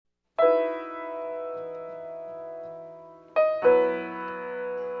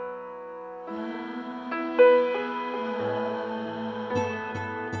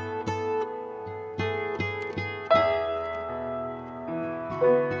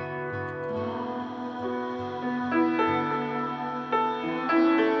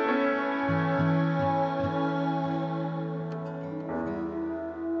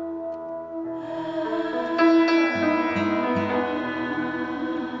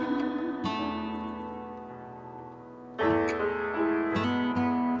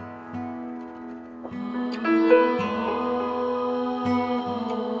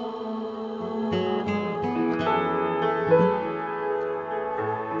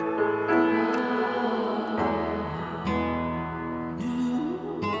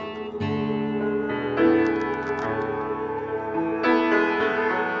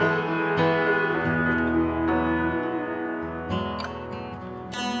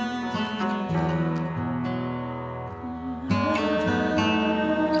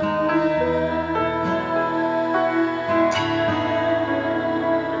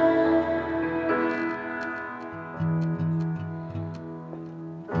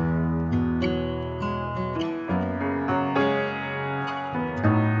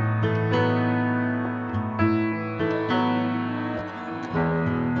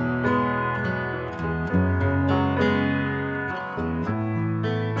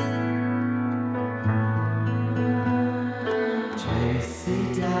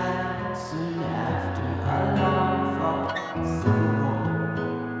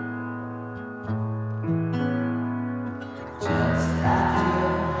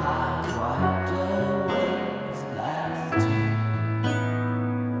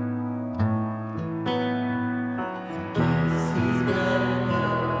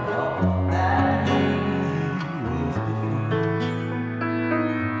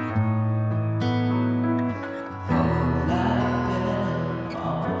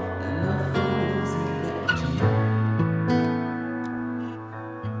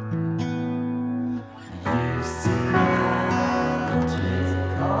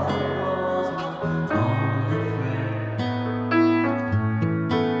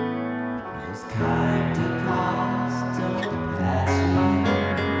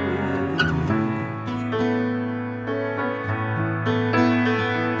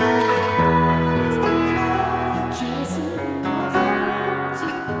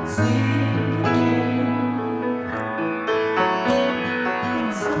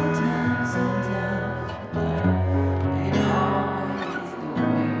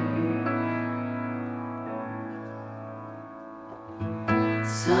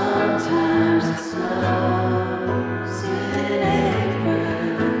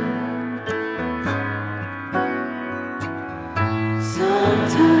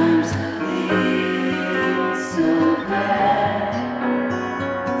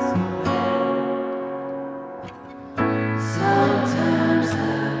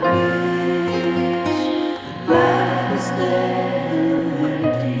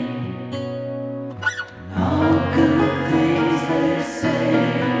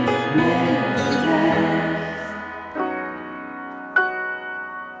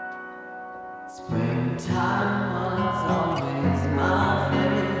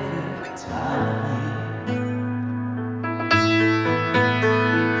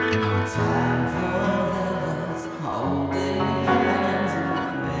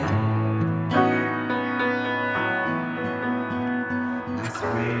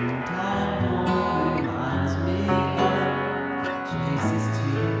Springtime home reminds me of Chase's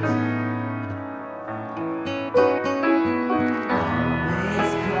tears.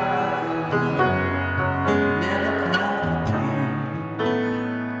 Always cry for love, never cry for pain.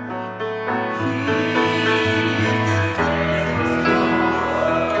 He used to say so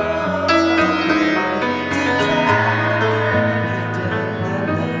strong to die the death that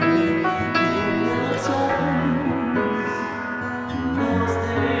lonely hypnotized. Most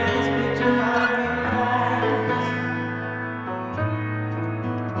days picture I realize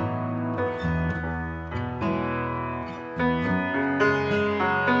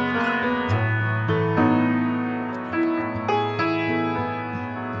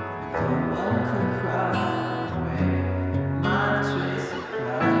no one could cry away my trace of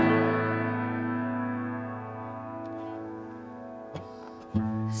pride.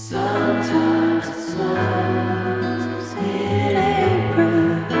 Sometimes it snows in April.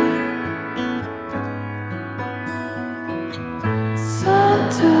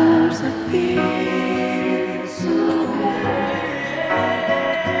 Sometimes I feel so bad.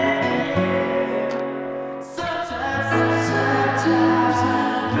 Sometimes I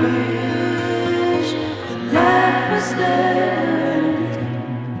wish that life was never ending.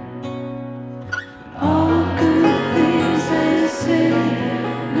 All good things they say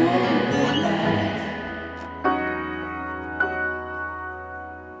never last.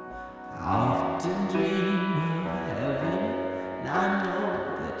 I often dream of heaven, and I know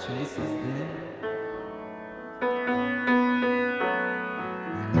that Trace is there. I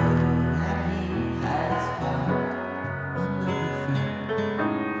know that he has found another friend.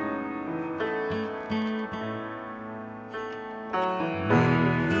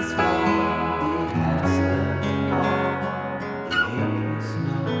 Maybe he's found the answer to all the April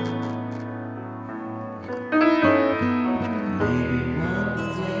snow. Maybe one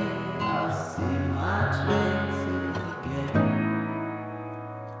day I'll see my Trace again.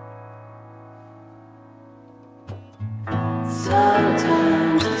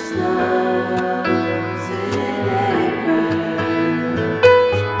 Sometimes it snows in April.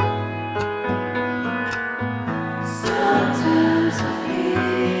 Sometimes I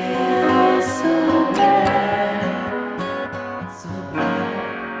feel so bad, so bad.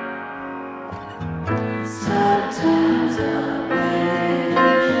 Sometimes I wish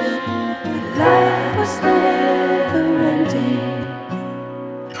that life was never ending.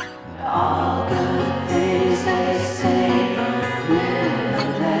 But all good things they say never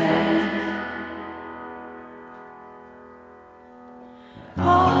last.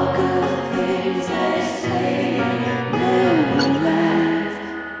 All good things they